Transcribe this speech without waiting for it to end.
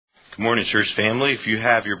Good morning, church family. If you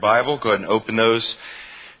have your Bible, go ahead and open those.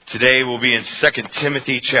 Today we'll be in 2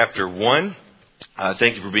 Timothy chapter 1.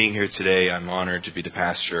 Thank you for being here today. I'm honored to be the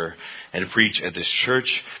pastor and to preach at this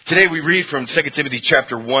church. Today we read from 2 Timothy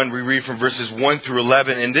chapter 1. We read from verses 1 through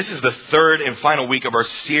 11. And this is the third and final week of our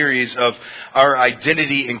series of our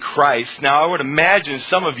identity in Christ. Now, I would imagine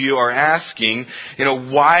some of you are asking,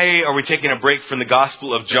 why are we taking a break from the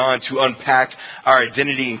Gospel of John to unpack our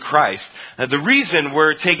identity in Christ? The reason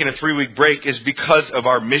we're taking a 3-week break is because of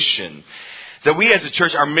our mission. That we as a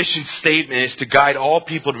church, our mission statement is to guide all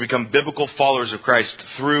people to become biblical followers of Christ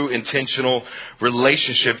through intentional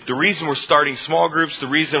relationship. The reason we're starting small groups, the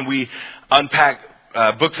reason we unpack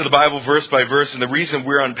books of the Bible verse by verse, and the reason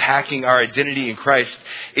we're unpacking our identity in Christ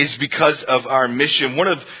is because of our mission.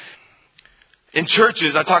 In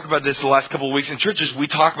churches, I talked about this the last couple of weeks. In churches, we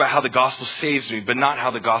talk about how the gospel saves me, but not how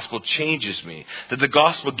the gospel changes me. That the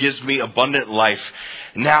gospel gives me abundant life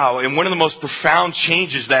now. And one of the most profound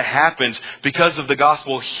changes that happens because of the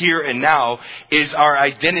gospel here and now is our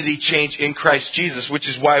identity change in Christ Jesus, which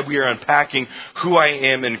is why we are unpacking who I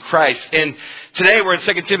am in Christ. And today we're in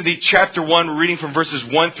 2 Timothy chapter 1, we're reading from verses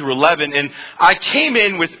 1 through 11. And I came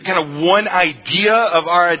in with kind of one idea of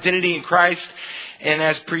our identity in Christ. And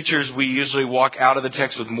as preachers, we usually walk out of the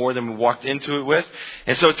text with more than we walked into it with.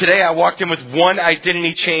 And so today I walked in with one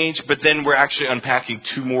identity change, but then we're actually unpacking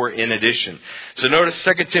 2 more in addition. So notice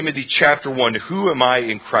 2 Timothy chapter 1, who am I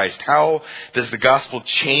in Christ? How does the gospel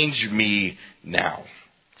change me now?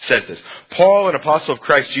 It says this: Paul, an apostle of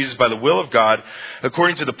Christ Jesus by the will of God,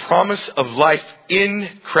 according to the promise of life in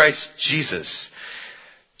Christ Jesus.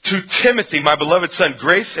 To Timothy, my beloved son,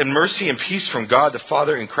 grace and mercy and peace from God the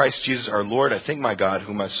Father and Christ Jesus our Lord. I thank my God,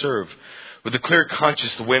 whom I serve, with a clear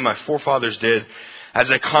conscience the way my forefathers did, as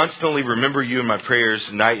I constantly remember you in my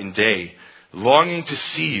prayers night and day, longing to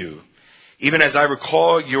see you, even as I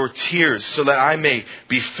recall your tears, so that I may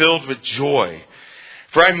be filled with joy.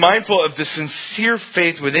 For I am mindful of the sincere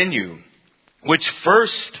faith within you, which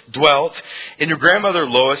first dwelt in your grandmother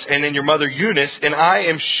Lois and in your mother Eunice, and I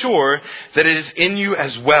am sure that it is in you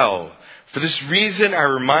as well. For this reason I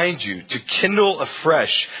remind you to kindle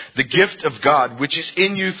afresh the gift of God, which is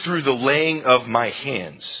in you through the laying of my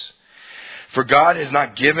hands. For God has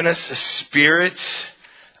not given us a spirit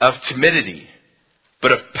of timidity,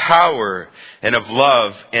 but of power and of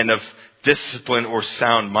love and of discipline or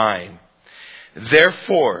sound mind.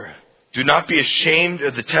 Therefore, do not be ashamed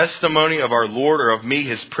of the testimony of our Lord or of me,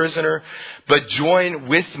 his prisoner, but join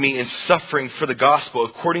with me in suffering for the gospel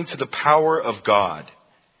according to the power of God.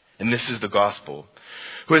 And this is the gospel,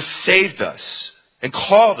 who has saved us and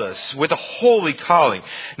called us with a holy calling,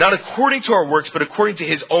 not according to our works, but according to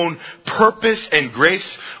his own purpose and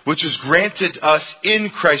grace, which was granted us in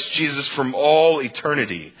Christ Jesus from all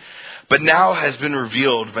eternity, but now has been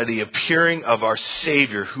revealed by the appearing of our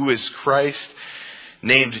Savior, who is Christ,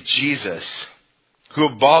 named Jesus, who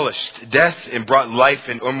abolished death and brought life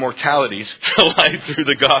and immortalities to life through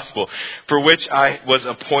the gospel, for which I was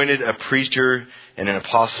appointed a preacher and an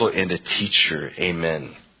apostle and a teacher.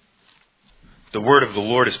 Amen. The word of the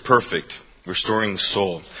Lord is perfect, restoring the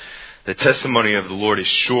soul. The testimony of the Lord is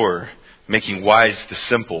sure, making wise the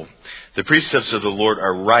simple. The precepts of the Lord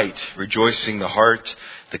are right, rejoicing the heart.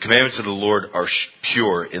 The commandments of the Lord are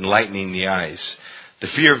pure, enlightening the eyes. The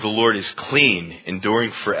fear of the Lord is clean,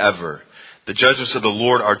 enduring forever. The judgments of the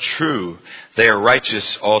Lord are true. They are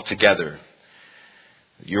righteous altogether.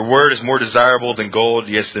 Your word is more desirable than gold,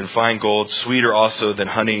 yes, than fine gold, sweeter also than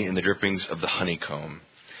honey in the drippings of the honeycomb.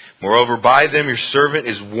 Moreover, by them your servant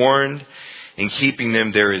is warned. In keeping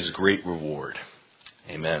them there is great reward.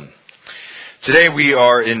 Amen. Today we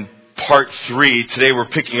are in part 3. Today we're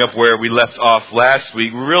picking up where we left off last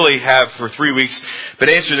week. We really have for 3 weeks been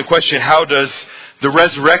answering the question, how does the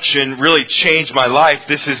resurrection really changed my life?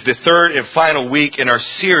 This is the third and final week in our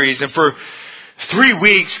series. And for 3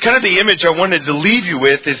 weeks, kind of the image I wanted to leave you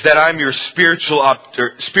with is that I'm your spiritual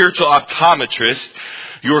optometrist,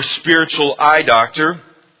 your spiritual eye doctor.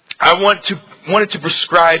 I wanted to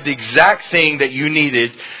prescribe the exact thing that you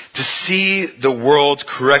needed to see the world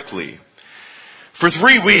correctly. For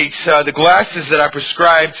 3 weeks, the glasses that I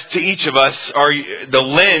prescribed to each of us are, the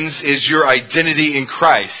lens is your identity in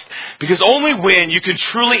Christ. Because only when you can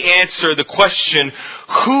truly answer the question,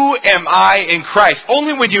 who am I in Christ?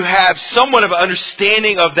 Only when you have somewhat of an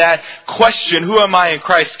understanding of that question, who am I in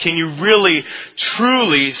Christ, can you really,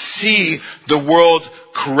 truly see the world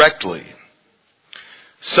correctly.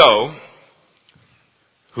 So,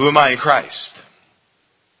 who am I in Christ?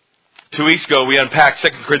 2 weeks ago, we unpacked 2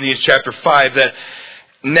 Corinthians chapter 5, that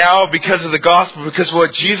now because of the gospel, because of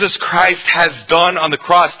what Jesus Christ has done on the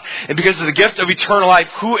cross, and because of the gift of eternal life,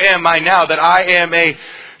 who am I now? That I am a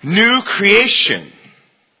new creation.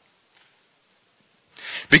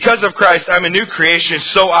 Because of Christ, I'm a new creation,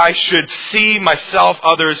 so I should see myself,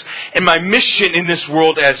 others, and my mission in this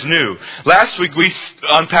world as new. Last week we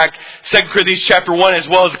unpacked 2 Corinthians chapter 1 as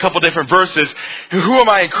well as a couple different verses. Who am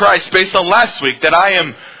I in Christ? Based on last week, that I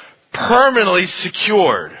am permanently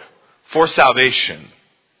secured for salvation.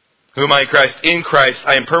 Who am I in Christ? In Christ,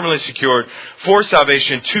 I am permanently secured for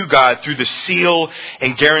salvation to God through the seal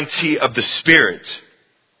and guarantee of the Spirit.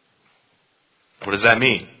 What does that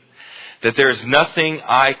mean? That there is nothing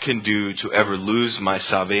I can do to ever lose my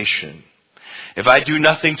salvation. If I do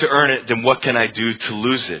nothing to earn it, then what can I do to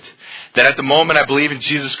lose it? That at the moment I believe in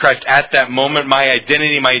Jesus Christ, at that moment my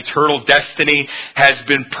identity, my eternal destiny has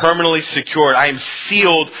been permanently secured. I am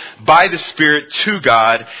sealed by the Spirit to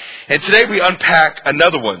God. And today we unpack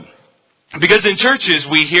another one. Because in churches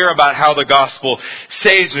we hear about how the gospel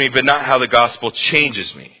saves me, but not how the gospel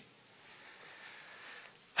changes me.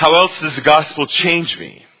 How else does the gospel change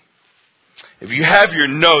me? If you have your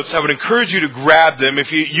notes, I would encourage you to grab them.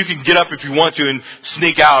 If you can get up if you want to and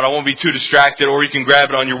sneak out. I won't be too distracted, or you can grab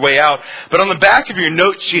it on your way out. But on the back of your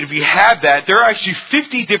note sheet, if you have that, there are actually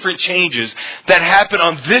 50 different changes that happen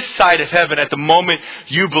on this side of heaven at the moment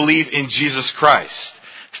you believe in Jesus Christ.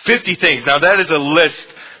 50 things. Now that is a list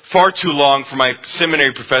far too long for my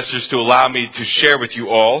seminary professors to allow me to share with you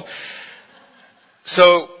all.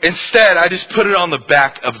 So instead, I just put it on the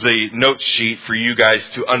back of the note sheet for you guys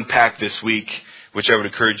to unpack this week, which I would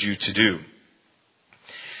encourage you to do.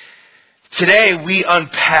 Today, we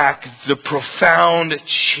unpack the profound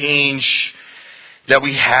change that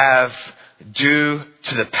we have due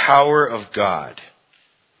to the power of God.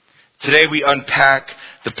 Today, we unpack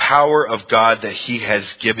the power of God that He has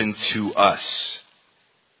given to us.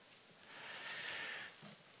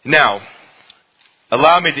 Now,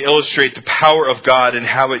 allow me to illustrate the power of God and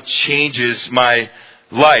how it changes my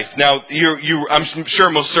life. Now, I'm sure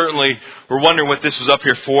most certainly were wondering what this was up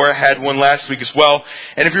here for. I had one last week as well.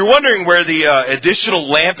 And if you're wondering where the additional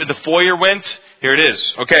lamp in the foyer went, here it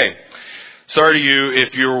is. Okay. Sorry to you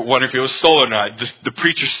if you're wondering if it was stolen or not. The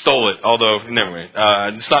preacher stole it, although, anyway,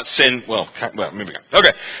 it's not sin. Well, maybe not.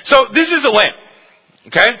 Okay. So this is a lamp.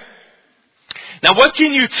 Okay. Now, what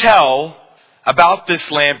can you tell about this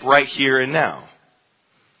lamp right here and now?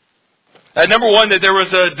 Number one, that there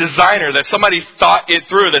was a designer, that somebody thought it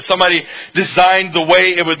through, that somebody designed the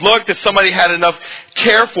way it would look, that somebody had enough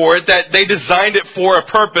care for it, that they designed it for a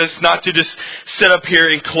purpose, not to just sit up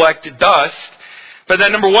here and collect dust. But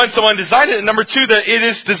that number one, someone designed it, and number two, that it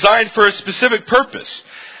is designed for a specific purpose.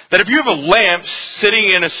 That if you have a lamp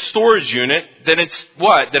sitting in a storage unit, then it's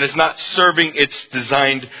what? That it's not serving its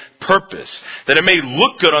designed purpose. That it may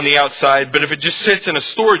look good on the outside, but if it just sits in a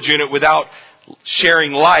storage unit without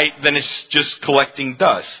sharing light, then it's just collecting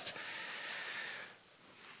dust.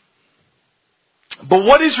 But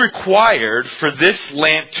what is required for this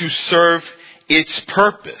lamp to serve its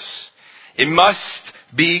purpose? It must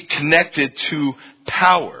be connected to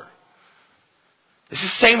power. It's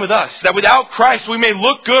the same with us. That without Christ, we may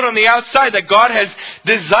look good on the outside, that God has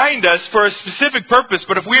designed us for a specific purpose,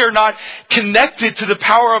 but if we are not connected to the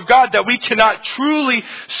power of God, that we cannot truly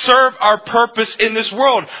serve our purpose in this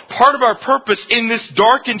world. Part of our purpose in this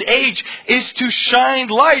darkened age is to shine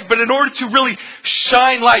light. But in order to really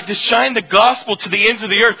shine light, to shine the gospel to the ends of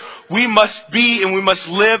the earth, we must be and we must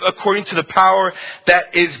live according to the power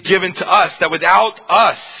that is given to us. That without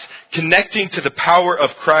us connecting to the power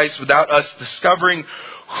of Christ, without us discovering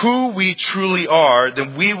who we truly are,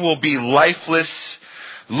 then we will be lifeless,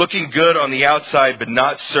 looking good on the outside, but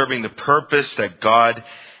not serving the purpose that God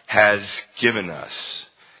has given us.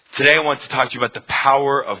 Today I want to talk to you about the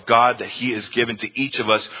power of God that He has given to each of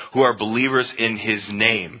us who are believers in His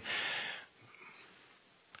name.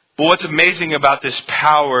 But what's amazing about this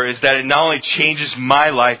power is that it not only changes my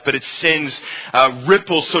life, but it sends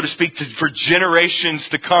ripples, so to speak, for generations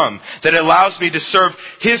to come. That it allows me to serve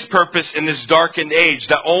His purpose in this darkened age.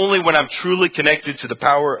 That only when I'm truly connected to the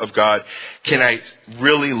power of God can I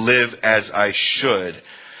really live as I should.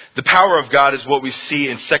 The power of God is what we see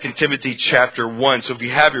in 2 Timothy chapter 1. So if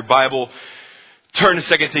you have your Bible, turn to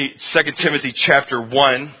 2 Timothy chapter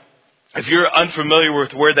 1. If you're unfamiliar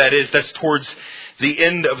with where that is, that's towards the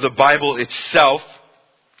end of the Bible itself.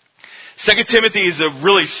 2 Timothy is a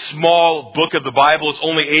really small book of the Bible. It's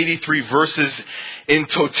only 83 verses in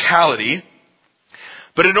totality.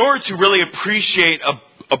 But in order to really appreciate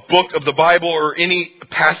a book of the Bible or any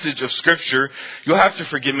passage of Scripture, you'll have to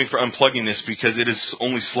forgive me for unplugging this because it is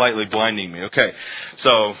only slightly blinding me. Okay,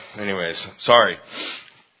 so anyways, sorry.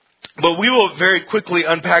 But we will very quickly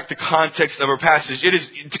unpack the context of our passage. It is,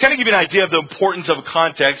 to kind of give you an idea of the importance of a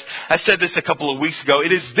context, I said this a couple of weeks ago,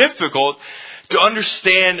 it is difficult to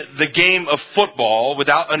understand the game of football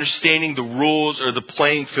without understanding the rules or the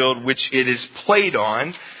playing field which it is played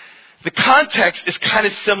on. The context is kind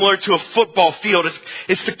of similar to a football field.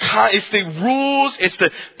 It's the rules, it's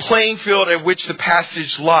the playing field at which the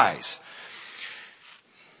passage lies.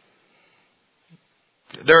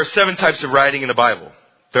 There are 7 types of writing in the Bible.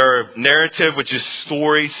 There are narrative, which is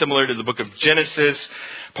story, similar to the book of Genesis,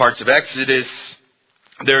 parts of Exodus.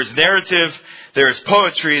 There is narrative, there is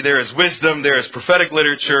poetry, there is wisdom, there is prophetic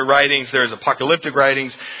literature writings, there is apocalyptic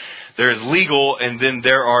writings, there is legal, and then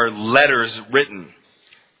there are letters written.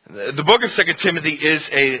 The book of 2 Timothy is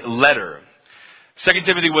a letter. 2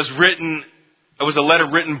 Timothy was a letter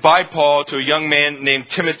written by Paul to a young man named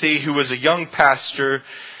Timothy, who was a young pastor,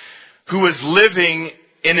 who was living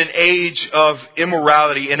in an age of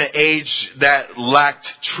immorality, in an age that lacked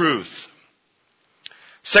truth.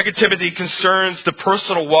 2 Timothy concerns the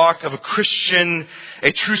personal walk of a Christian,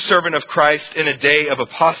 a true servant of Christ in a day of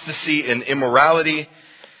apostasy and immorality.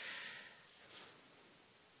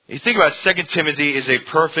 You think about 2 Timothy is a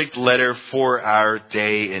perfect letter for our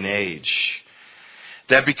day and age.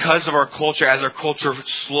 That because of our culture, as our culture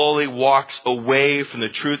slowly walks away from the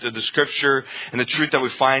truth of the Scripture and the truth that we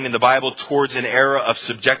find in the Bible towards an era of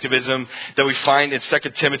subjectivism, that we find in 2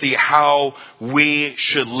 Timothy how we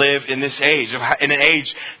should live in this age, in an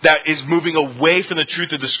age that is moving away from the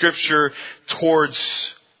truth of the Scripture towards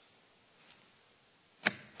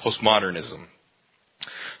postmodernism.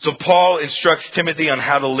 So Paul instructs Timothy on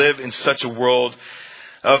how to live in such a world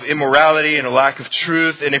of immorality and a lack of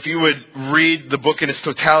truth. And if you would read the book in its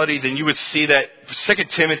totality, then you would see that 2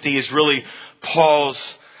 Timothy is really Paul's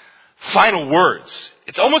final words.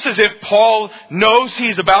 It's almost as if Paul knows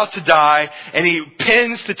he's about to die, and he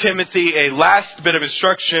pens to Timothy a last bit of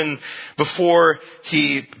instruction before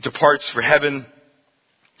he departs for heaven.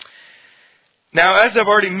 Now, as I've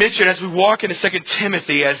already mentioned, as we walk into 2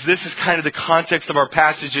 Timothy, as this is kind of the context of our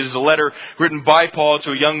passage, it is a letter written by Paul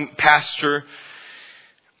to a young pastor.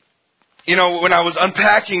 You know, when I was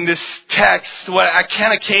unpacking this text, I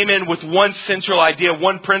kind of came in with one central idea,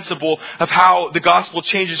 one principle of how the gospel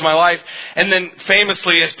changes my life. And then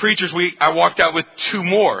famously, as preachers, I walked out with 2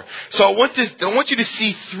 more. So I want you to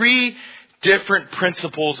see 3 different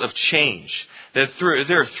principles of change.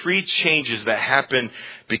 There are 3 changes that happen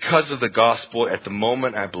because of the gospel at the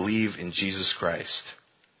moment I believe in Jesus Christ.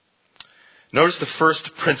 Notice the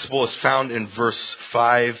first principle is found in verse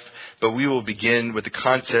 5, but we will begin with the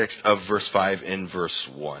context of verse 5 in verse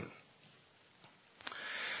 1.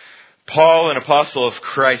 Paul, an apostle of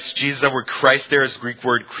Christ Jesus. That word Christ there is the Greek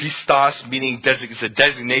word Christos, meaning it's a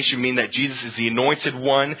designation, meaning that Jesus is the anointed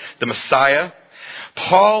one, the Messiah.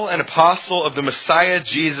 Paul, an apostle of the Messiah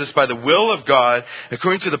Jesus by the will of God,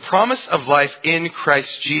 according to the promise of life in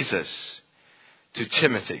Christ Jesus, to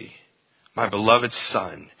Timothy, my beloved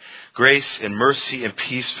son, grace and mercy and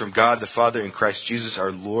peace from God the Father and Christ Jesus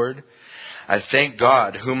our Lord. I thank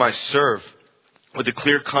God, whom I serve with a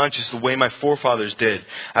clear conscience the way my forefathers did,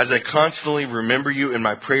 as I constantly remember you in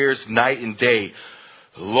my prayers night and day,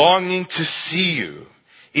 longing to see you,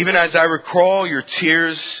 even as I recall your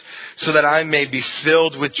tears, so that I may be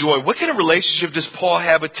filled with joy. What kind of relationship does Paul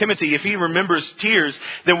have with Timothy? If he remembers tears,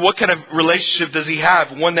 then what kind of relationship does he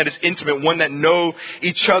have? One that is intimate, one that know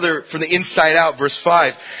each other from the inside out. Verse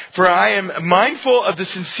 5, for I am mindful of the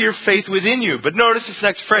sincere faith within you. But notice this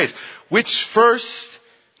next phrase, which first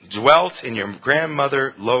dwelt in your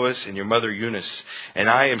grandmother Lois and your mother Eunice, and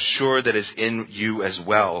I am sure that is in you as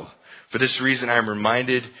well. For this reason I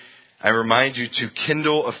remind you to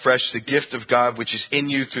kindle afresh the gift of God which is in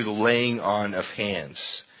you through the laying on of hands.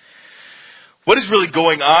 What is really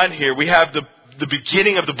going on here? We have the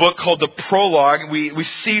beginning of the book called the prologue. We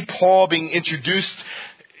see Paul being introduced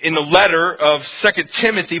in the letter of 2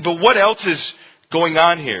 Timothy, but what else is going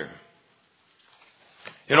on here?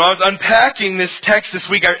 You know, I was unpacking this text this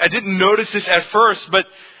week. I didn't notice this at first, but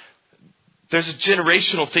there's a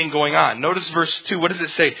generational thing going on. Notice verse 2. What does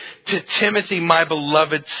it say? To Timothy, my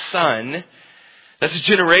beloved son. That's a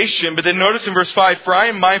generation. But then notice in verse 5, for I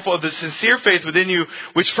am mindful of the sincere faith within you,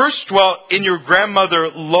 which first dwelt in your grandmother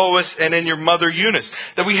Lois and in your mother Eunice.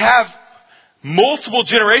 That we have multiple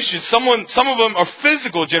generations. Some of them are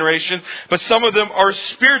physical generations, but some of them are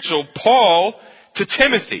spiritual. Paul to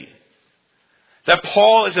Timothy. That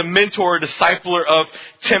Paul is a mentor, a discipler of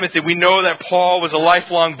Timothy. We know that Paul was a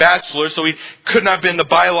lifelong bachelor, so he could not have been the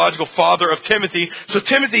biological father of Timothy. So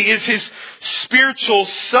Timothy is his spiritual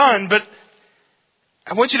son. But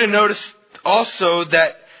I want you to notice also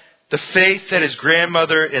that The faith that his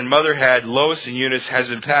grandmother and mother had, Lois and Eunice, has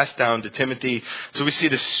been passed down to Timothy. So we see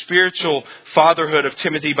the spiritual fatherhood of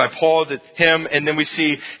Timothy by Paul to him, and then we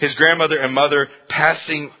see his grandmother and mother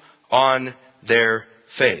passing on their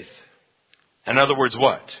faith. In other words,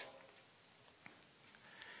 what?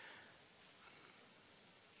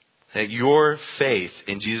 That your faith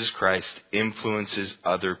in Jesus Christ influences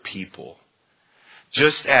other people.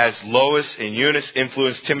 Just as Lois and Eunice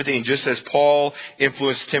influenced Timothy, and just as Paul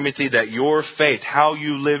influenced Timothy, that your faith, how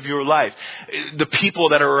you live your life, the people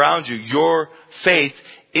that are around you, your faith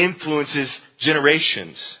influences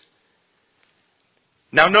generations.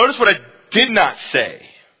 Now notice what I did not say.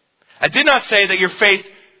 I did not say that your faith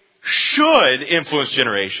should influence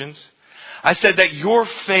generations. I said that your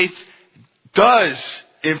faith does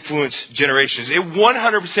influence generations. It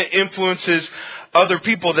 100% influences other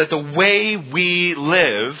people, that the way we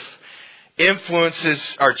live influences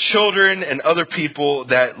our children and other people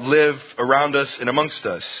that live around us and amongst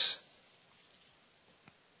us.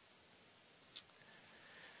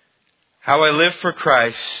 How I live for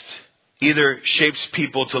Christ either shapes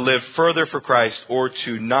people to live further for Christ or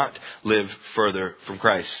to not live further from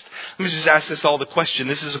Christ. Let me just ask us all the question.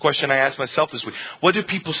 This is a question I asked myself this week. What do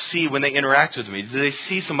people see when they interact with me? Do they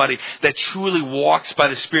see somebody that truly walks by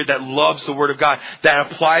the Spirit, that loves the Word of God,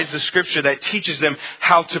 that applies the Scripture, that teaches them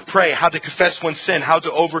how to pray, how to confess one's sin, how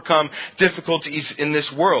to overcome difficulties in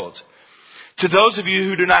this world? To those of you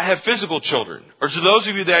who do not have physical children, or to those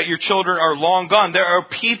of you that your children are long gone, there are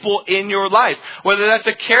people in your life, whether that's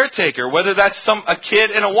a caretaker, whether that's a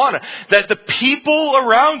kid in Awana, that the people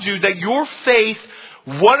around you, that your faith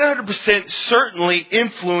 100% certainly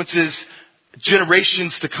influences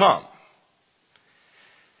generations to come.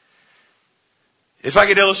 If I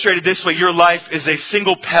could illustrate it this way, your life is a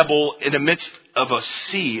single pebble in the midst of a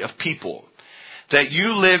sea of people. That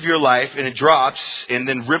you live your life and it drops and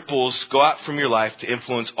then ripples go out from your life to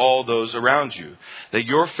influence all those around you. That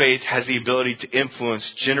your faith has the ability to influence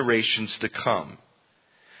generations to come.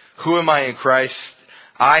 Who am I in Christ?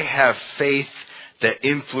 I have faith that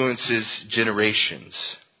influences generations.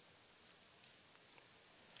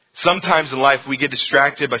 Sometimes in life we get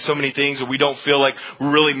distracted by so many things, or we don't feel like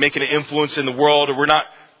we're really making an influence in the world, or we're not.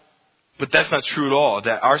 But that's not true at all.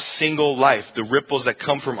 That our single life, the ripples that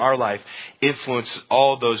come from our life, influence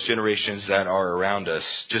all those generations that are around us.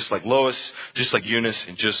 Just like Lois, just like Eunice,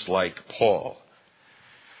 and just like Paul.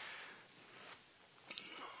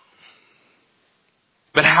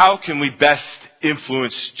 But how can we best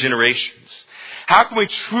influence generations? How can we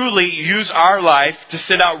truly use our life to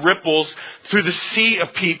send out ripples through the sea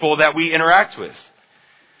of people that we interact with?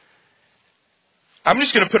 I'm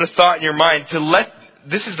just going to put a thought in your mind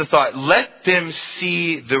this is the thought. Let them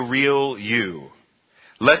see the real you.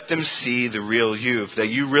 Let them see the real you. If that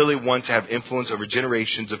you really want to have influence over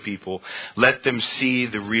generations of people, let them see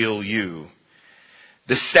the real you.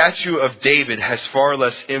 The statue of David has far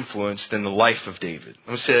less influence than the life of David. I'm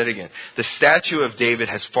going to say that again. The statue of David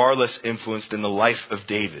has far less influence than the life of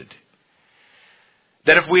David.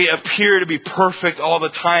 That if we appear to be perfect all the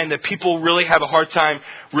time, that people really have a hard time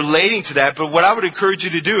relating to that. But what I would encourage you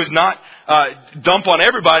to do is not dump on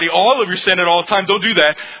everybody all of your sin at all the time. Don't do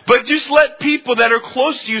that. But just let people that are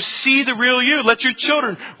close to you see the real you. Let your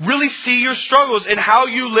children really see your struggles and how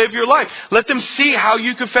you live your life. Let them see how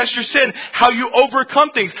you confess your sin, how you overcome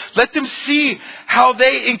things. Let them see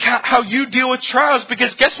how you deal with trials,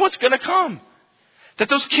 because guess what's going to come? That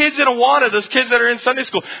those kids in Awana, those kids that are in Sunday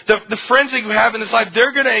school, the friends that you have in this life,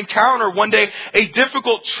 they're going to encounter one day a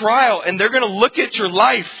difficult trial, and they're going to look at your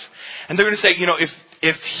life and they're going to say,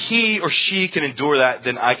 if he or she can endure that,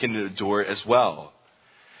 then I can endure it as well.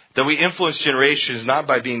 That we influence generations not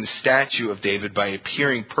by being the statue of David, by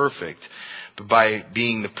appearing perfect, but by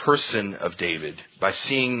being the person of David, by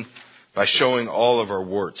showing all of our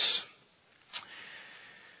warts.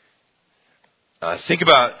 Think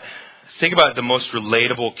about the most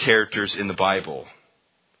relatable characters in the Bible.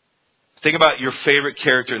 Think about your favorite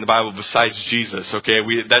character in the Bible besides Jesus, okay?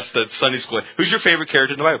 That's the Sunday school. Who's your favorite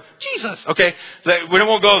character in the Bible? Jesus, okay? We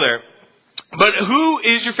won't go there. But who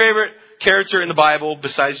is your favorite character in the Bible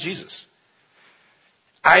besides Jesus?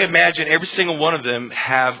 I imagine every single one of them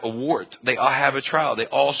have a wart. They all have a trial. They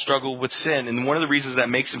all struggle with sin. And one of the reasons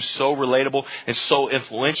that makes them so relatable and so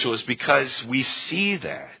influential is because we see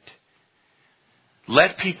that.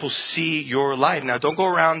 Let people see your life. Now, don't go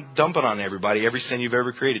around dumping on everybody every sin you've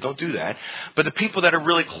ever created. Don't do that. But the people that are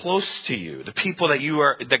really close to you, the people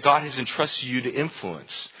that God has entrusted you to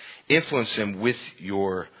influence them with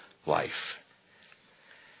your life.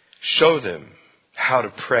 Show them how to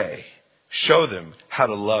pray. Show them how how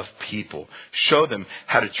to love people. Show them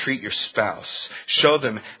how to treat your spouse. Show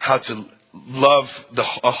them how to love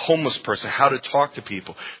a homeless person, how to talk to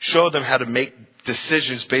people. Show them how to make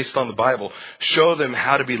decisions based on the Bible. Show them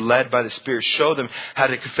how to be led by the Spirit. Show them how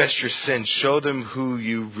to confess your sins. Show them who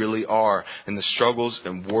you really are and the struggles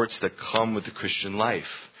and warts that come with the Christian life.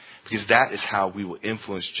 Because that is how we will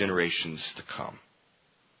influence generations to come.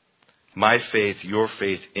 My faith, your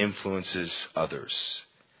faith influences others.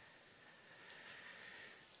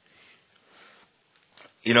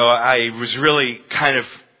 You know, I was really kind of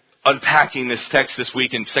unpacking this text this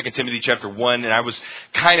week in 2 Timothy chapter 1, and I was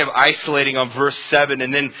kind of isolating on verse 7.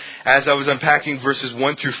 And then as I was unpacking verses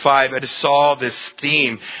 1 through 5, I just saw this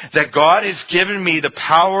theme that God has given me the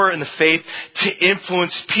power and the faith to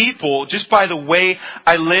influence people just by the way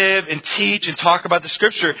I live and teach and talk about the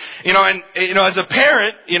Scripture. As a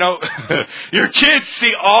parent, your kids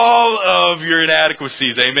see all of your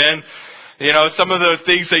inadequacies. Amen. Some of the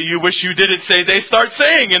things that you wish you didn't say, they start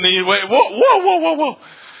saying, and then you wait, whoa.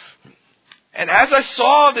 And as I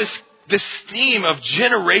saw this theme of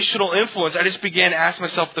generational influence, I just began to ask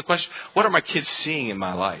myself the question, what are my kids seeing in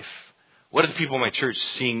my life? What are the people in my church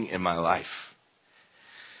seeing in my life?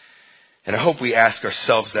 And I hope we ask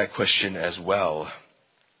ourselves that question as well.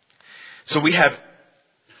 So we have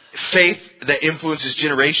faith that influences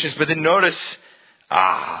generations, but then notice,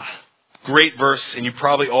 great verse, and you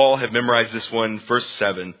probably all have memorized this one, verse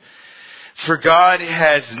 7. For God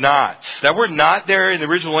has not. That word not there in the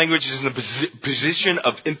original language is in the position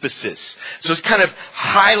of emphasis. So it's kind of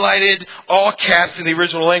highlighted, all caps in the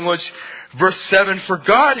original language. Verse 7, for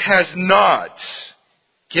God has not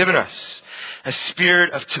given us a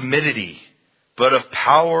spirit of timidity, but of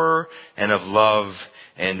power and of love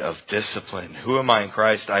and of discipline. Who am I in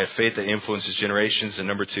Christ? I have faith that influences generations. And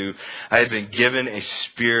number 2, I have been given a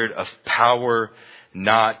spirit of power,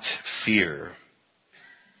 not fear.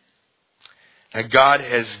 And God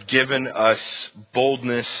has given us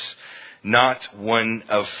boldness, not one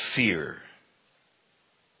of fear.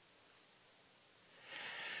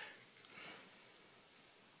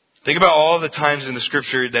 Think about all the times in the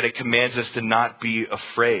Scripture that it commands us to not be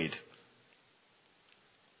afraid.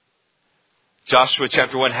 Joshua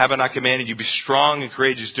chapter 1, have I not commanded you, be strong and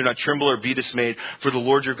courageous, do not tremble or be dismayed, for the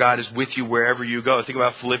Lord your God is with you wherever you go. Think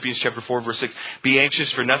about Philippians chapter 4, verse 6. Be anxious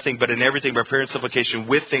for nothing, but in everything by prayer and supplication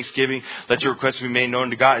with thanksgiving, let your requests be made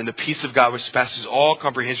known to God. And the peace of God, which passes all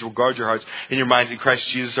comprehension, will guard your hearts and your minds in Christ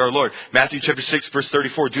Jesus our Lord. Matthew chapter 6, verse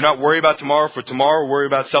 34. Do not worry about tomorrow, for tomorrow will worry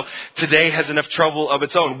about itself. Today has enough trouble of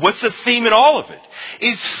its own. What's the theme in all of it?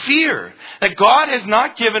 Is fear. That God has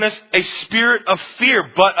not given us a spirit of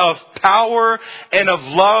fear, but of power and of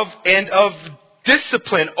love and of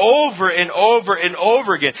discipline over and over and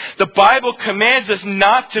over again. The Bible commands us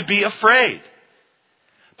not to be afraid.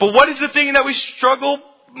 But what is the thing that we struggle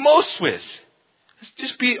most with? Let's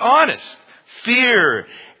just be honest. Fear,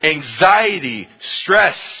 anxiety,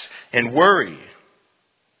 stress, and worry.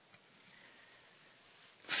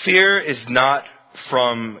 Fear is not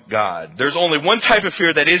from God. There's only one type of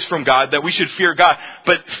fear that is from God, that we should fear God.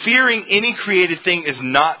 But fearing any created thing is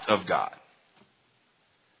not of God.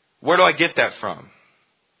 Where do I get that from?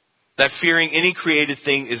 That fearing any created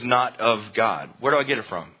thing is not of God. Where do I get it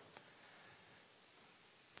from?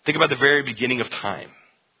 Think about the very beginning of time.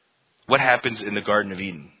 What happens in the Garden of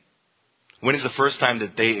Eden? When is the first time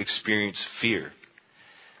that they experience fear?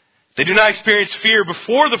 They do not experience fear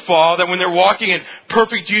before the fall, that when they're walking in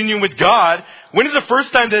perfect union with God. When is the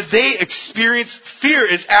first time that they experience fear?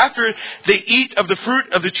 Is after they eat of the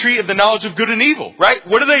fruit of the tree of the knowledge of good and evil, right?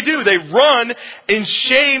 What do? They run in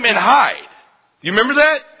shame and hide. You remember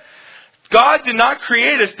that? God did not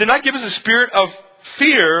give us a spirit of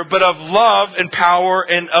fear, but of love and power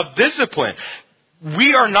and of discipline.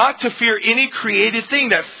 We are not to fear any created thing.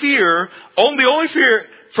 That fear, only fear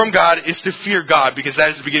from God is to fear God, because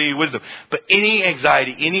that is the beginning of wisdom. But any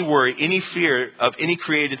anxiety, any worry, any fear of any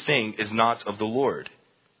created thing is not of the Lord.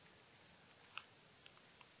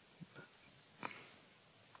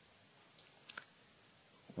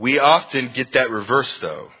 We often get that reversed,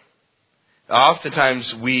 though.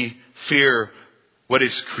 Oftentimes we fear what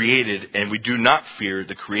is created and we do not fear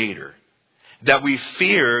the Creator. That we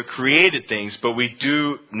fear created things, but we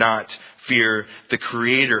do not fear the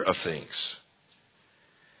Creator of things.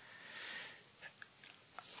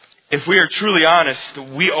 If we are truly honest,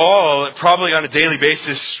 we all, probably on a daily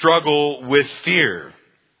basis, struggle with fear.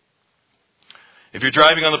 If you're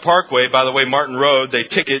driving on the Parkway, by the way, Martin Road, they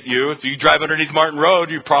ticket you. If you drive underneath Martin Road,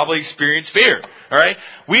 you probably experience fear. All right?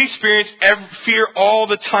 We experience fear all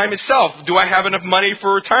the time itself. Do I have enough money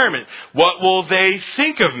for retirement? What will they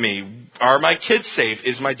think of me? Are my kids safe?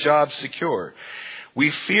 Is my job secure? We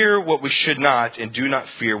fear what we should not and do not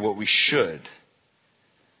fear what we should.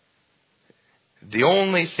 The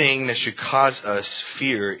only thing that should cause us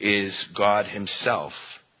fear is God Himself.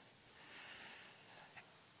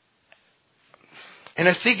 And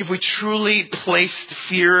I think if we truly placed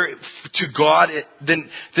fear to God, then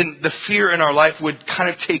the fear in our life would kind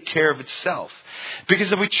of take care of itself.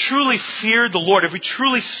 Because if we truly feared the Lord, if we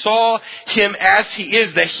truly saw Him as He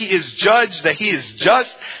is, that He is judge, that He is just,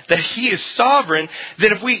 that He is sovereign,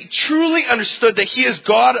 then if we truly understood that He is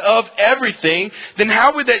God of everything, then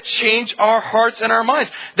how would that change our hearts and our minds?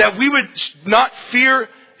 That we would not fear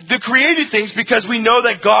the created things because we know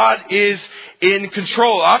that God is in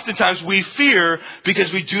control. Oftentimes we fear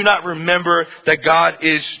because we do not remember that God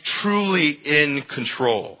is truly in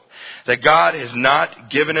control. That God has not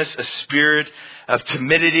given us a spirit of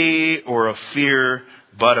timidity or of fear,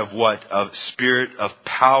 but of what? Of spirit of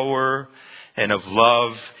power and of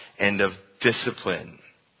love and of discipline.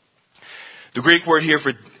 The Greek word here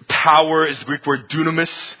for power is the Greek word dunamis,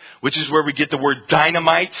 which is where we get the word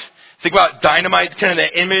dynamite. Think about dynamite, kind of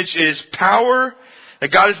that image is power. That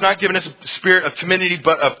God has not given us a spirit of timidity,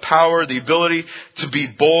 but of power, the ability to be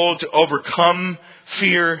bold, to overcome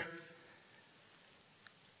fear.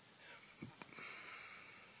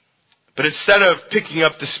 But instead of picking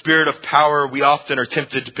up the spirit of power, we often are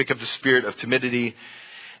tempted to pick up the spirit of timidity.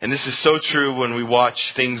 And this is so true when we watch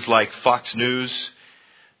things like Fox News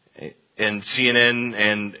and CNN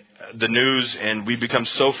and the news, and we become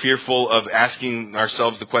so fearful of asking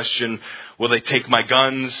ourselves the question, will they take my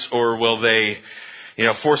guns, or will they,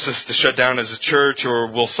 force us to shut down as a church, or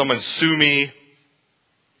will someone sue me?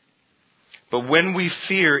 But when we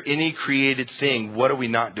fear any created thing, what are we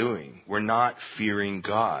not doing? We're not fearing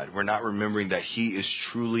God. We're not remembering that He is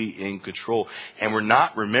truly in control. And we're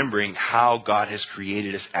not remembering how God has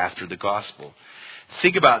created us after the gospel.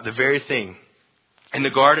 Think about the very thing in the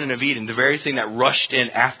Garden of Eden, the very thing that rushed in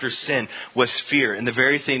after sin was fear. And the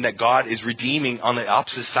very thing that God is redeeming on the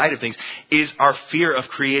opposite side of things is our fear of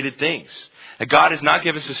created things. That God has not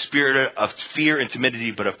given us a spirit of fear and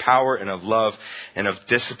timidity, but of power and of love and of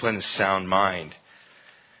discipline and sound mind.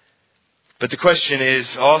 But the question is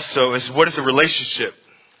also, what is the relationship?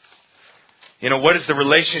 What is the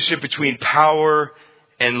relationship between power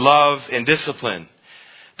and love and discipline?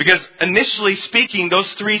 Because initially speaking,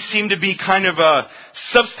 those three seem to be kind of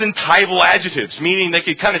substantival adjectives, meaning they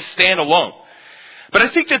could kind of stand alone. But I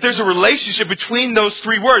think that there's a relationship between those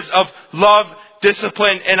three words of love,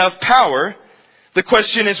 discipline, and of power. The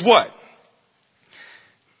question is what?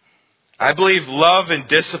 I believe love and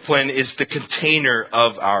discipline is the container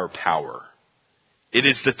of our power. It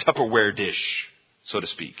is the Tupperware dish, so to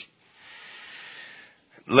speak.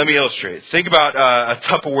 Let me illustrate. Think about a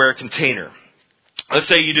Tupperware container. Let's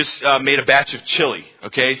say you just made a batch of chili.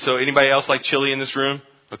 Okay, so anybody else like chili in this room?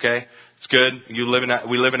 Okay, it's good. We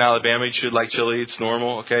live in Alabama. You should like chili. It's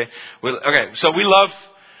normal. Okay. So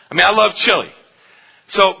I love chili.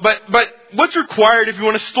 So, but what's required if you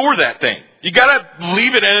want to store that thing? You gotta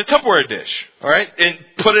leave it in a Tupperware dish, alright? And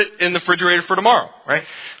put it in the refrigerator for tomorrow, right?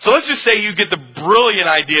 So let's just say you get the brilliant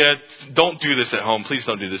idea, don't do this at home, please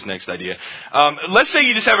don't do this next idea. Let's say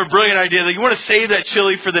you just have a brilliant idea that you want to save that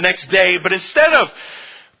chili for the next day, but instead of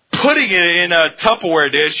putting it in a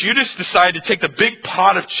Tupperware dish, you just decide to take the big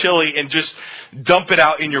pot of chili and just dump it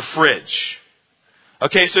out in your fridge.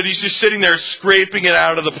 Okay, so you're just sitting there scraping it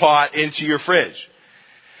out of the pot into your fridge.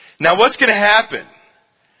 Now what's going to happen?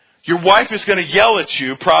 Your wife is going to yell at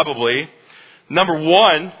you, probably, number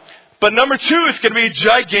one. But number two, it's going to be a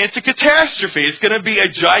gigantic catastrophe. It's going to be a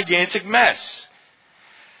gigantic mess.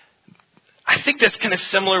 I think that's kind of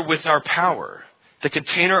similar with our power. The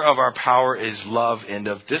container of our power is love and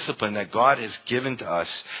of discipline, that God has given to us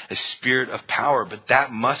a spirit of power. But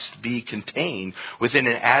that must be contained within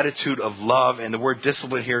an attitude of love. And the word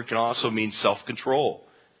discipline here can also mean self-control.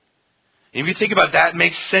 And if you think about that, it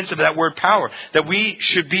makes sense of that word power. That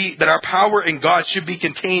our power in God should be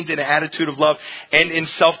contained in an attitude of love and in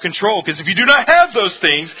self-control. Because if you do not have those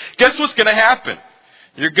things, guess what's going to happen?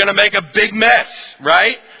 You're going to make a big mess,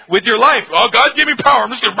 right? With your life. Oh, God gave me power.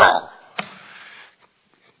 I'm just going to...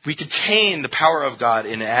 We contain the power of God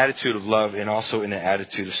in an attitude of love and also in an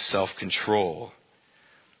attitude of self-control.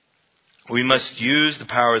 We must use the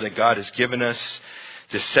power that God has given us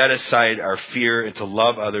to set aside our fear and to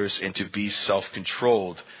love others and to be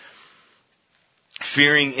self-controlled.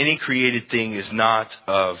 Fearing any created thing is not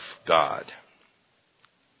of God.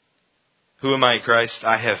 Who am I in Christ?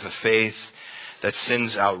 I have a faith that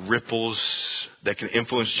sends out ripples that can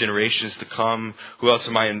influence generations to come. Who else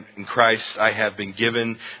am I in Christ? I have been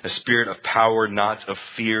given a spirit of power, not of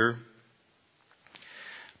fear.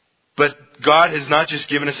 But God has not just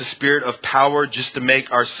given us a spirit of power just to make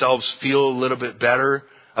ourselves feel a little bit better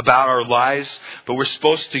about our lives, but we're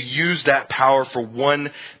supposed to use that power for one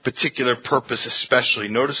particular purpose especially.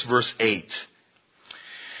 Notice verse 8.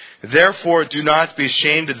 Therefore, do not be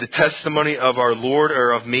ashamed of the testimony of our Lord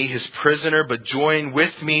or of me, his prisoner, but join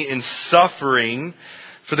with me in suffering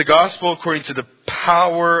for the gospel according to the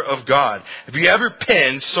power of God. If you have your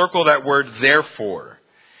pen, circle that word therefore.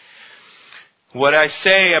 What I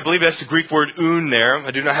say, I believe that's the Greek word un there.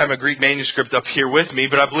 I do not have a Greek manuscript up here with me,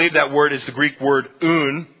 but I believe that word is the Greek word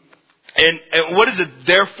un. And what is it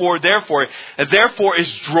therefore? And therefore is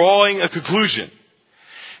drawing a conclusion.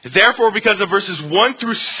 Therefore, because of verses 1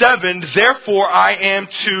 through 7, therefore I am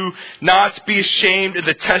to not be ashamed of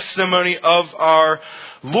the testimony of our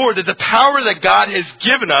Lord, that the power that God has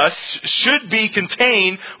given us should be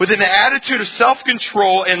contained within an attitude of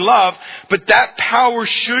self-control and love, but that power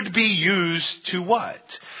should be used to what?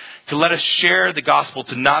 To let us share the gospel,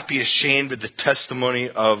 to not be ashamed of the testimony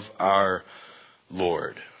of our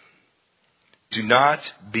Lord. Do not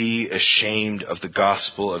be ashamed of the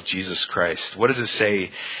gospel of Jesus Christ. What does it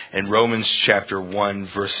say in Romans chapter 1,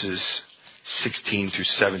 verses 16 through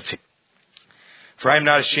 17? For I am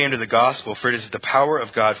not ashamed of the gospel, for it is the power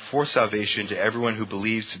of God for salvation to everyone who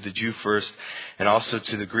believes, to the Jew first and also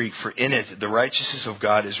to the Greek. For in it the righteousness of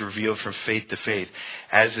God is revealed from faith to faith.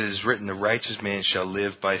 As it is written, the righteous man shall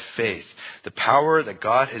live by faith. The power that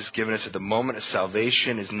God has given us at the moment of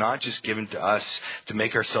salvation is not just given to us to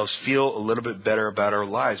make ourselves feel a little bit better about our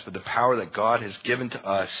lives, but the power that God has given to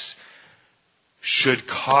us should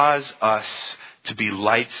cause us to be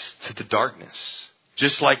lights to the darkness,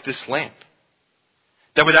 just like this lamp.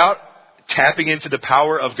 That without tapping into the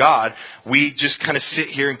power of God, we just kind of sit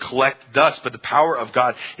here and collect dust. But the power of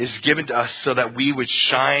God is given to us so that we would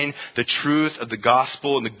shine the truth of the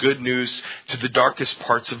gospel and the good news to the darkest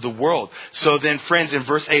parts of the world. So then, friends, in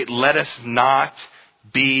verse 8, let us not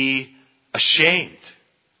be ashamed.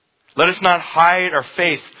 Let us not hide our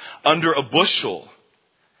faith under a bushel,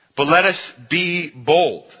 but let us be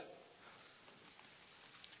bold.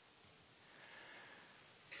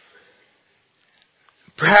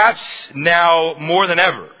 Perhaps now more than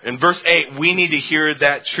ever, in verse 8, we need to hear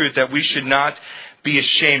that truth, that we should not be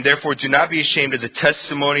ashamed. Therefore, do not be ashamed of the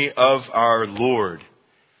testimony of our Lord.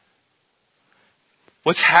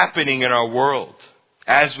 What's happening in our world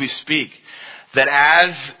as we speak? That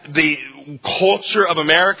as the culture of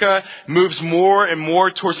America moves more and more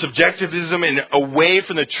towards subjectivism and away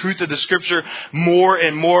from the truth of the Scripture, more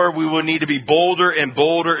and more we will need to be bolder and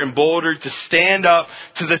bolder and bolder to stand up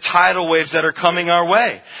to the tidal waves that are coming our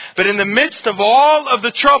way. But in the midst of all of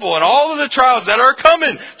the trouble and all of the trials that are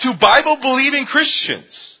coming to Bible-believing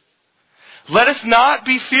Christians, let us not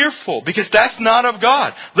be fearful, because that's not of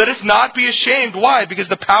God. Let us not be ashamed. Why? Because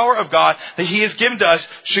the power of God that He has given to us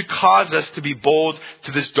should cause us to be bold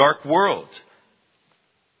to this dark world.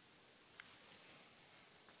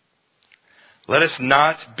 Let us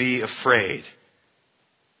not be afraid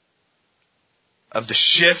of the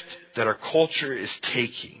shift that our culture is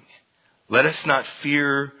taking. Let us not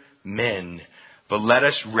fear men, but let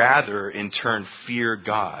us rather in turn fear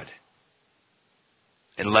God.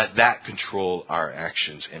 And let that control our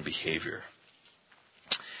actions and behavior.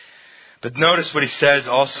 But notice what he says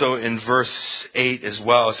also in verse 8 as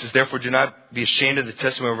well. It says, therefore do not be ashamed of the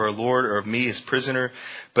testimony of our Lord or of me as prisoner,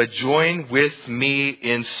 but join with me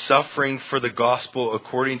in suffering for the gospel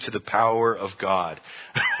according to the power of God.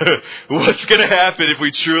 What's going to happen if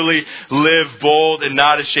we truly live bold and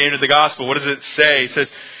not ashamed of the gospel? What does it say? It says,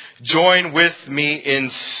 join with me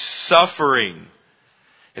in suffering.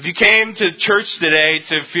 If you came to church today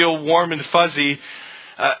to feel warm and fuzzy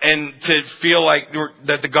and to feel like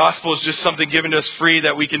that the gospel is just something given to us free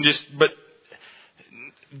that we can just... But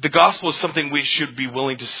the gospel is something we should be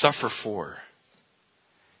willing to suffer for.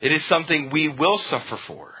 It is something we will suffer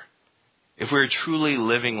for if we're truly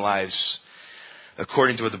living lives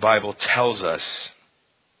according to what the Bible tells us.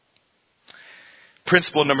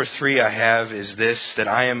 Principle number 3 I have is this, that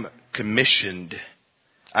I am commissioned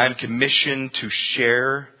to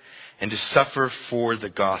share and to suffer for the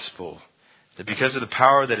gospel. That because of the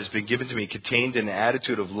power that has been given to me, contained in an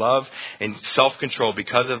attitude of love and self-control,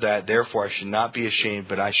 because of that, therefore I should not be ashamed,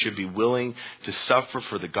 but I should be willing to suffer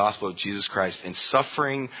for the gospel of Jesus Christ. And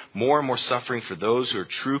suffering, more and more suffering for those who are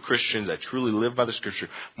true Christians that truly live by the Scripture,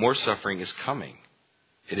 more suffering is coming.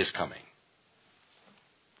 It is coming.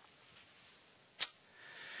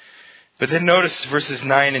 But then notice verses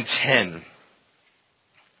 9 and 10.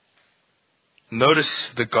 Notice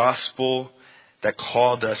the gospel that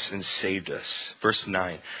called us and saved us. Verse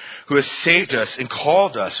 9. Who has saved us and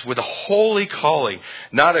called us with a holy calling,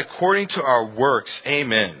 not according to our works.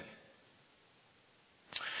 Amen.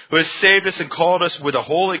 Who has saved us and called us with a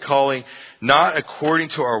holy calling, not according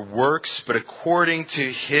to our works, but according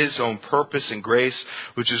to His own purpose and grace,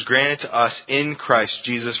 which is granted to us in Christ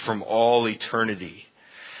Jesus from all eternity,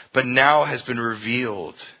 but now has been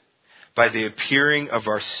revealed by the appearing of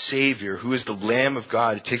our Savior, who is the Lamb of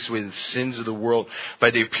God who takes away the sins of the world,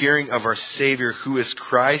 by the appearing of our Savior, who is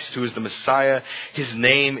Christ, who is the Messiah. His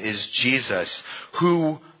name is Jesus,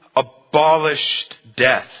 who abolished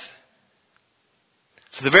death.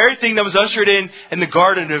 So the very thing that was ushered in the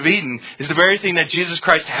Garden of Eden is the very thing that Jesus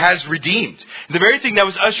Christ has redeemed. The very thing that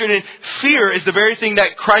was ushered in fear is the very thing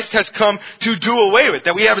that Christ has come to do away with.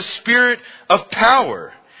 That we have a spirit of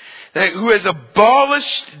power, who has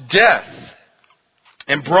abolished death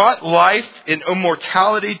and brought life and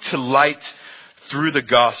immortality to light through the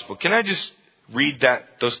gospel. Can I just read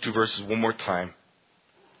those two verses one more time?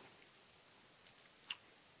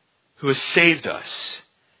 Who has saved us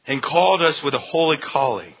and called us with a holy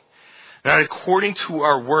calling, not according to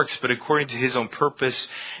our works, but according to His own purpose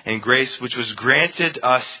and grace, which was granted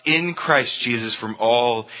us in Christ Jesus from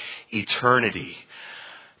all eternity,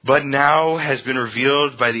 but now has been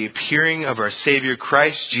revealed by the appearing of our Savior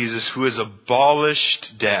Christ Jesus, who has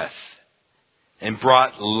abolished death and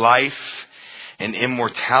brought life and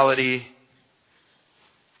immortality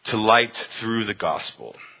to light through the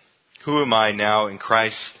gospel. Who am I now in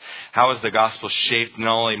Christ? How has the gospel shaped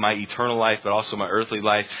not only my eternal life, but also my earthly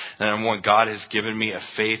life? And number one, God has given me a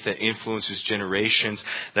faith that influences generations.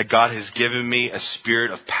 That God has given me a spirit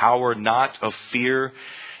of power, not of fear.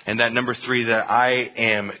 And that number three, that I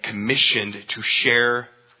am commissioned to share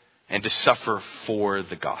and to suffer for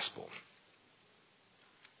the gospel.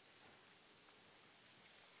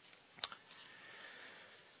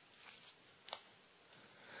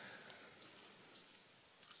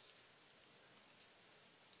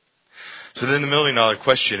 So then the $1 million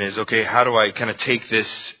question is, okay, how do I kind of take this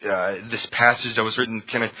passage that was written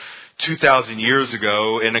kind of 2,000 years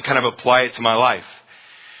ago and kind of apply it to my life?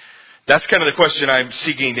 That's kind of the question I'm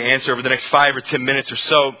seeking to answer over the next 5 or 10 minutes or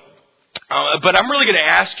so. But I'm really going to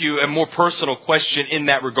ask you a more personal question in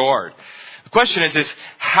that regard. The question is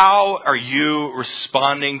how are you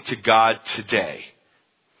responding to God today?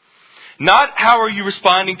 Not how are you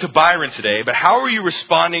responding to Byron today, but how are you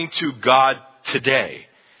responding to God today?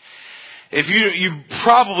 If you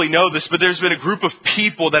probably know this, but there's been a group of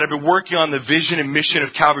people that have been working on the vision and mission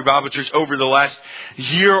of Calvary Bible Church over the last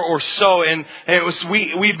year or so, and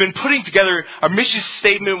we've been putting together our mission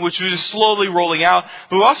statement, which was slowly rolling out.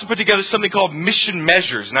 But we also put together something called mission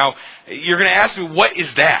measures. Now, you're going to ask me, what is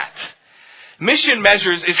that? Mission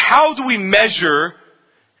measures is how do we measure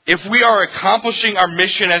if we are accomplishing our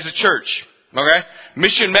mission as a church? Okay?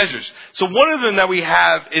 Mission measures. So one of them that we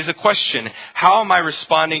have is a question. How am I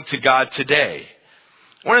responding to God today?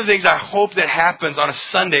 One of the things I hope that happens on a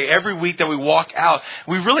Sunday, every week that we walk out,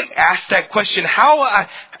 we really ask that question.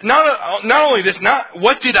 Not only this, not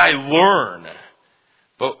what did I learn,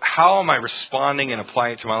 but how am I responding and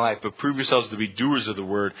applying it to my life? But prove yourselves to be doers of the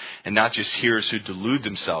word and not just hearers who delude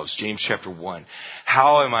themselves. James chapter 1.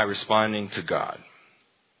 How am I responding to God?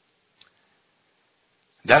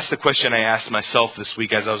 That's the question I asked myself this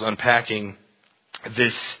week as I was unpacking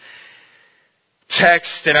this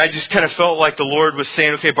text. And I just kind of felt like the Lord was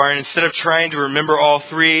saying, okay, Byron, instead of trying to remember all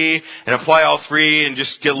three and apply all three and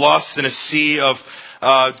just get lost in a sea of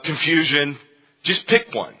confusion, just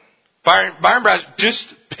pick one. Byron Brown, just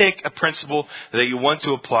pick a principle that you want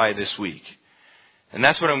to apply this week. And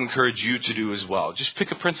that's what I encourage you to do as well. Just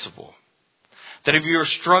pick a principle. That if you're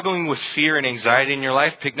struggling with fear and anxiety in your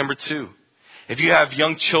life, pick number 2. If you have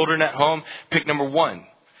young children at home, pick number 1.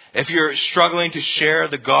 If you're struggling to share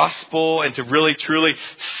the gospel and to really, truly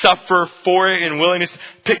suffer for it in willingness,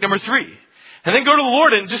 pick number 3. And then go to the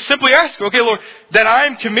Lord and just simply ask, okay, Lord, that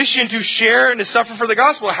I'm commissioned to share and to suffer for the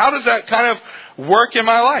gospel. How does that kind of work in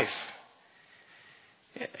my life?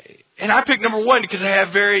 And I picked number 1 because I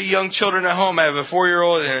have very young children at home. I have a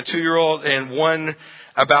 4-year-old and a 2-year-old and one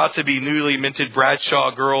about to be newly minted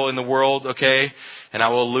Bradshaw girl in the world, okay? And I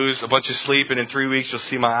will lose a bunch of sleep, and in 3 weeks you'll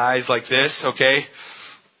see my eyes like this, okay?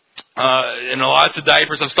 And lots of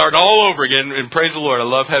diapers. I'm starting all over again, and praise the Lord, I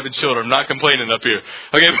love having children. I'm not complaining up here,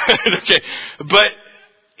 okay? But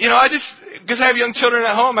I just, because I have young children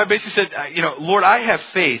at home, I basically said, Lord, I have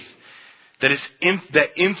faith that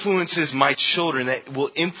influences my children, that will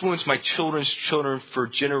influence my children's children for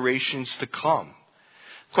generations to come.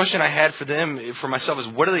 The question I had for them, for myself, is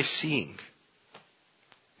what are they seeing?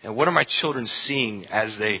 And what are my children seeing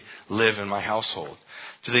as they live in my household?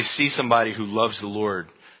 Do they see somebody who loves the Lord?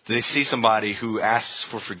 Do they see somebody who asks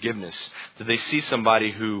for forgiveness? Do they see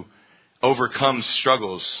somebody who overcomes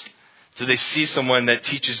struggles? Do they see someone that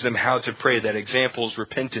teaches them how to pray, that examples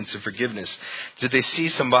repentance and forgiveness? Do they see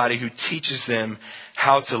somebody who teaches them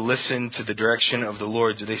how to listen to the direction of the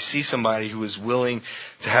Lord? Do they see somebody who is willing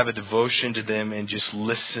to have a devotion to them and just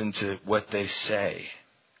listen to what they say?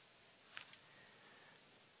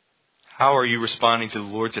 How are you responding to the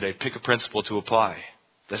Lord today? Pick a principle to apply.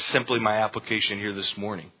 That's simply my application here this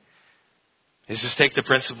morning. Is just take the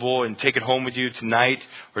principle and take it home with you tonight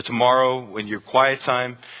or tomorrow in your quiet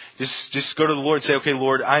time. Just go to the Lord and say, okay,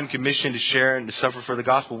 Lord, I'm commissioned to share and to suffer for the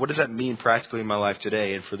gospel. What does that mean practically in my life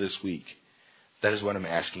today and for this week? That is what I'm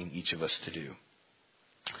asking each of us to do.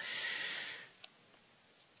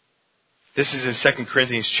 This is in 2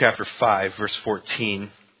 Corinthians chapter 5, verse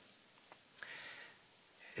 14.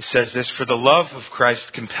 It says this, for the love of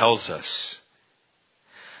Christ compels us.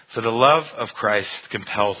 For the love of Christ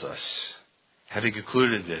compels us. Having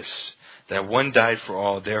concluded this, that one died for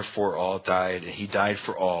all, therefore all died, and he died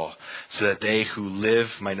for all, so that they who live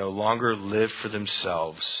might no longer live for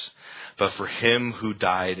themselves, but for him who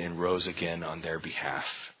died and rose again on their behalf.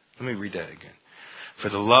 Let me read that again. For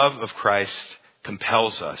the love of Christ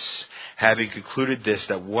compels us, having concluded this,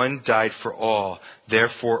 that one died for all,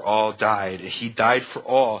 therefore all died. He died for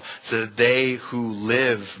all, so that they who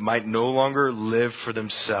live might no longer live for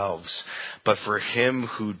themselves, but for him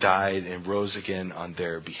who died and rose again on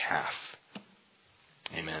their behalf.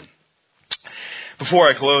 Amen. Before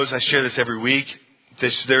I close, I share this every week.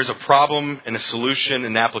 There's a problem and a solution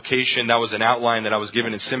and application. That was an outline that I was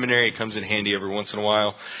given in seminary. It comes in handy every once in a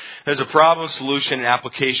while. There's a problem, solution, and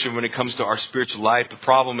application when it comes to our spiritual life. The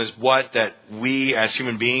problem is that we as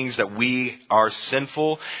human beings, that we are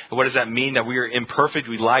sinful. And what does that mean? That we are imperfect.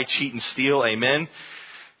 We lie, cheat, and steal. Amen?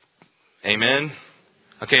 Amen?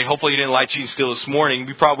 Okay, hopefully you didn't lie, cheat, and steal this morning.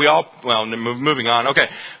 Moving on. Okay,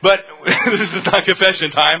 but this is not confession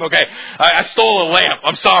time. Okay, I stole a lamp.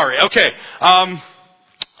 I'm sorry. Okay,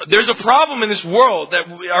 there's a problem in this world that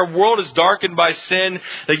our world is darkened by sin,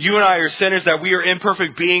 that you and I are sinners, that we are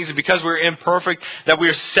imperfect beings, and because we're imperfect, that we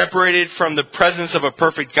are separated from the presence of a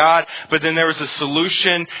perfect God. But then there was a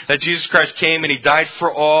solution that Jesus Christ came and he died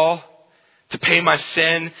for all to pay my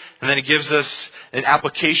sin, and then he gives us an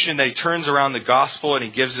application that he turns around the gospel and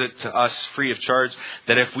he gives it to us free of charge,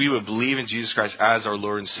 that if we would believe in Jesus Christ as our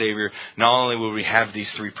Lord and Savior, not only would we have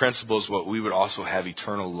these three principles, but we would also have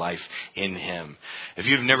eternal life in him. If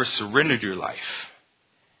you've never surrendered your life,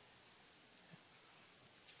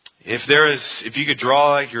 if you could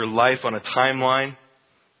draw your life on a timeline,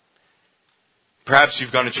 perhaps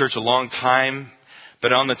you've gone to church a long time,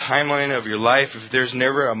 but on the timeline of your life, if there's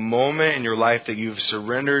never a moment in your life that you've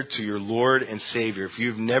surrendered to your Lord and Savior, if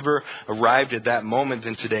you've never arrived at that moment,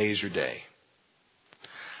 then today is your day.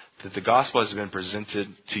 That the gospel has been presented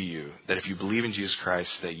to you, that if you believe in Jesus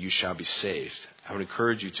Christ, that you shall be saved. I would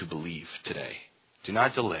encourage you to believe today. Do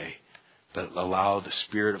not delay, but allow the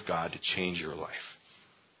Spirit of God to change your life.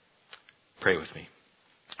 Pray with me.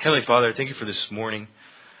 Heavenly Father, thank you for this morning.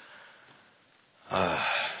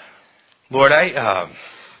 Lord,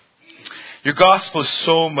 your gospel is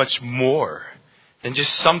so much more than just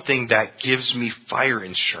something that gives me fire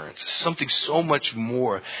insurance. It's something so much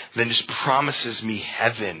more than just promises me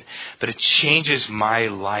heaven, but it changes my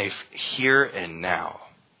life here and now.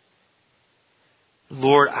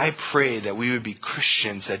 Lord, I pray that we would be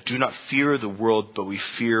Christians that do not fear the world, but we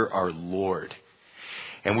fear our Lord.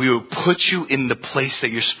 And we would put you in the place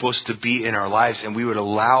that you're supposed to be in our lives. And we would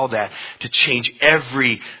allow that to change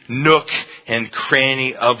every nook and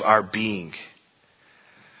cranny of our being.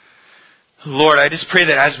 Lord, I just pray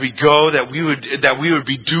that as we go, that we would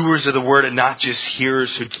be doers of the word and not just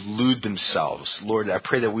hearers who delude themselves. Lord, I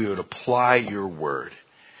pray that we would apply your word.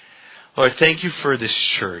 Lord, thank you for this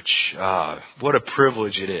church. What a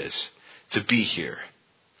privilege it is to be here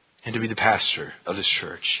and to be the pastor of this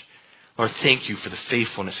church. Lord, thank you for the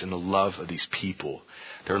faithfulness and the love of these people,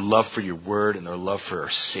 their love for your word and their love for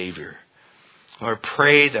our Savior. Lord,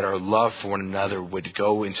 pray that our love for one another would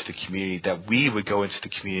go into the community, that we would go into the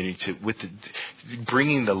community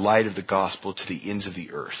bringing the light of the gospel to the ends of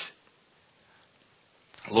the earth.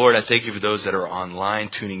 Lord, I thank you for those that are online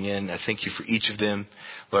tuning in. I thank you for each of them.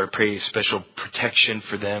 Lord, I pray special protection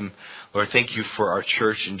for them. Lord, thank you for our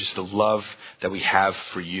church and just the love that we have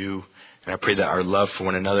for you. And I pray that our love for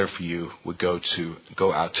one another, for you, would go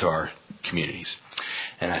out to our communities.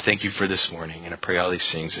 And I thank you for this morning. And I pray all these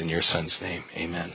things in your Son's name. Amen.